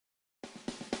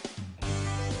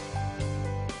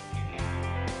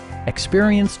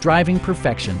Experience driving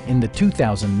perfection in the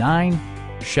 2009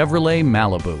 Chevrolet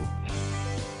Malibu.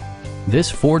 This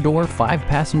four-door,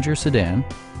 five-passenger sedan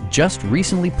just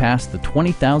recently passed the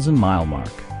 20,000-mile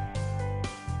mark.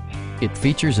 It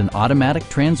features an automatic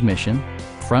transmission,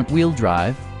 front-wheel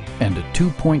drive, and a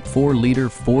 2.4-liter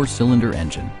four-cylinder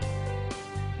engine.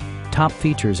 Top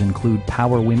features include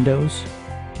power windows,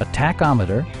 a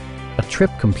tachometer, a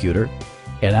trip computer,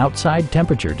 an outside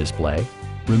temperature display,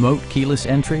 remote keyless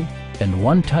entry, and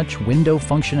one-touch window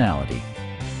functionality.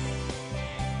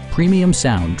 Premium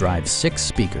sound drives 6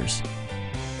 speakers,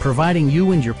 providing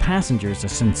you and your passengers a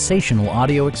sensational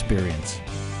audio experience.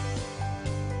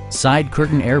 Side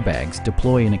curtain airbags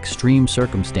deploy in extreme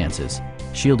circumstances,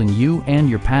 shielding you and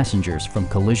your passengers from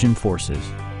collision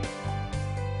forces.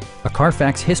 A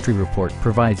Carfax history report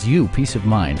provides you peace of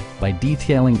mind by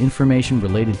detailing information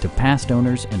related to past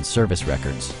owners and service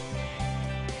records.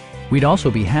 We'd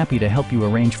also be happy to help you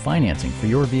arrange financing for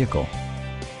your vehicle.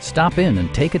 Stop in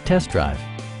and take a test drive.